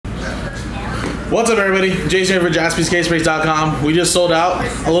What's up, everybody? Jason here for JaspysCaseBreaks.com. We just sold out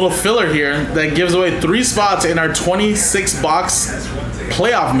a little filler here that gives away 3 spots in our 26-box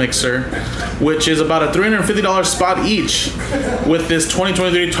playoff mixer, which is about a $350 spot each with this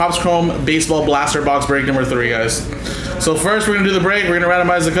 2023 Topps Chrome Baseball Blaster Box break number 3, guys. So first, we're going to do the break. We're going to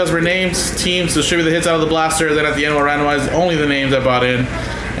randomize the customer names, teams, distribute the hits out of the blaster. Then at the end, we'll randomize only the names I bought in.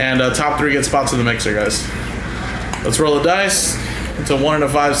 And top 3 get spots in the mixer, guys. Let's roll the dice. It's a 1 and a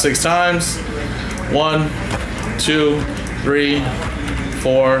 5 6 times. 1, 2, 3,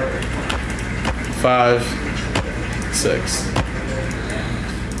 4, 5, 6.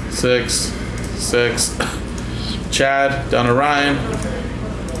 6, 6. Chad, down to Ryan.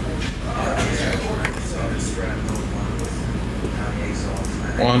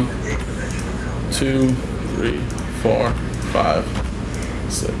 1, 2, 3, 4, 5,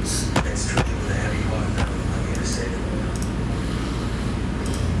 6.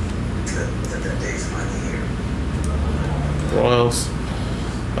 Royals,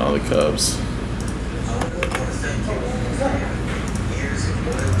 all the Cubs.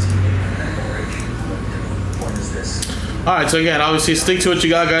 Alright, so again, obviously stick to what you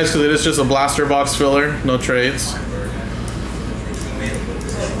got, guys, because it is just a blaster box filler, no trades.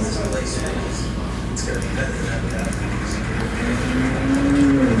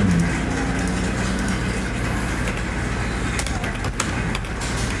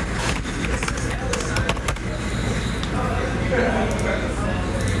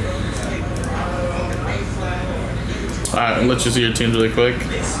 Alright, let's just see your teams really quick.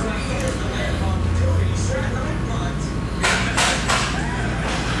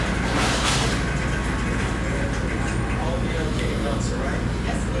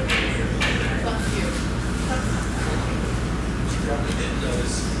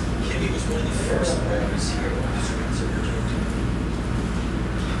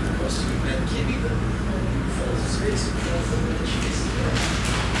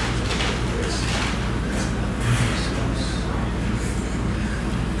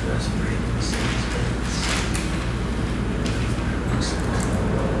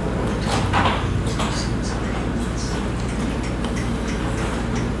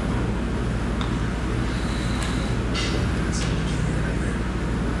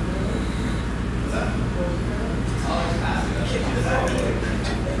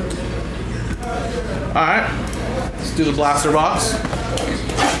 Alright, let's do the blaster box.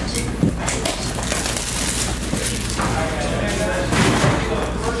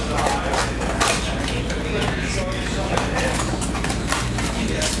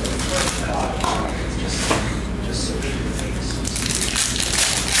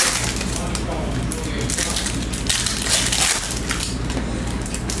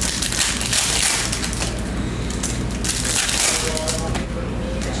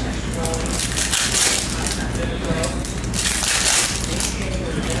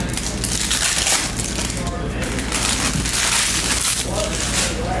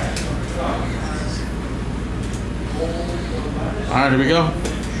 Alright, here we go.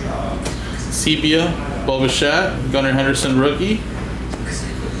 Sepia, Bobichet, Gunnar Henderson rookie.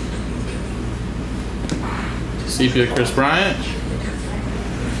 Sepia, Chris Bryant.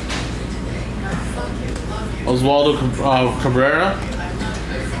 Oswaldo Cabrera.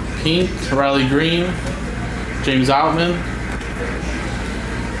 Pink, Riley Green. James Outman.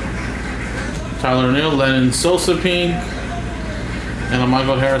 Tyler O'Neill, Lennon Sosa pink. And a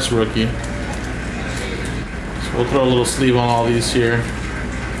Michael Harris rookie. We'll throw a little sleeve on all these here.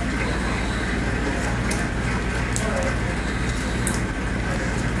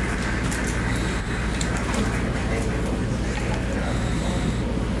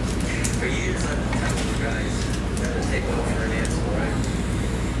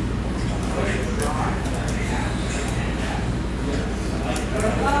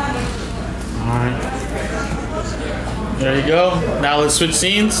 Alright. There you go. Now let's switch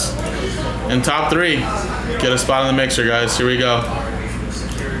scenes. And top 3. Get a spot in the mixer, guys. Here we go.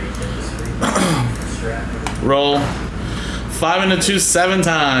 Roll 5 and a 2 7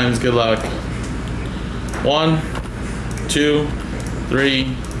 times. Good luck. 1, 2,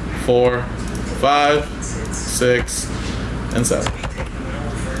 3, 4, 5, 6, and 7.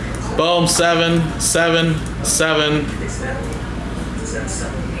 Boom. 7, 7, 7.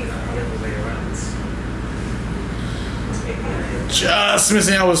 Just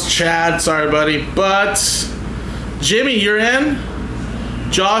missing out was Chad. Sorry, buddy. But Jimmy, you're in.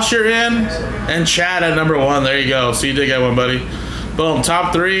 Josh, you're in. And Chad at number 1. There you go. So you did get one, buddy. Boom.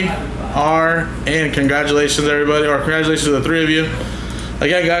 Top 3 are in. Congratulations, everybody. Or congratulations to the 3 of you.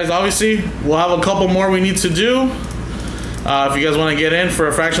 Again, guys, obviously, we'll have a couple more we need to do. If you guys want to get in for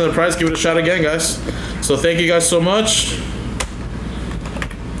a fraction of the price, give it a shot again, guys. So thank you guys so much.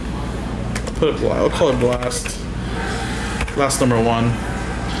 I'll call it blast. Blast number 1.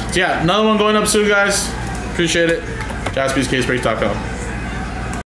 So yeah, another one going up soon, guys. Appreciate it. JaspysCaseBreaks.com.